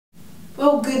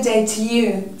Well, good day to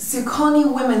you.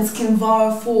 Saucony Women's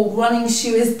Kinvara 4 running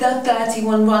shoe is the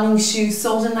 31 running shoe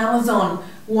sold on Amazon.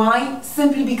 Why?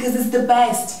 Simply because it's the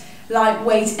best.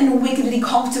 Lightweight and wickedly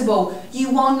comfortable. You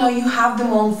won't know you have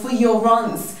them on for your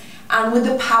runs. And with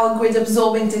the Power Grid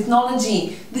absorbing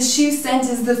technology, the shoe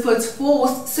centers the foot's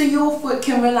force so your foot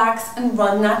can relax and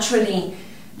run naturally.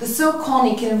 The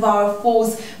Saucony Kinvara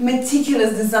 4's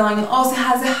meticulous design also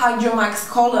has a Hydromax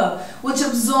collar, which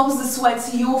absorbs the sweat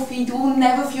so your feet will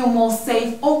never feel more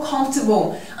safe or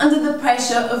comfortable under the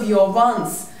pressure of your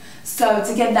runs. So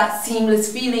to get that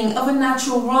seamless feeling of a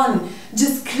natural run,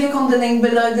 just click on the link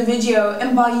below the video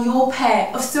and buy your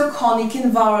pair of Saucony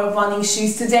Kinvara running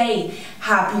shoes today.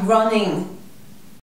 Happy running!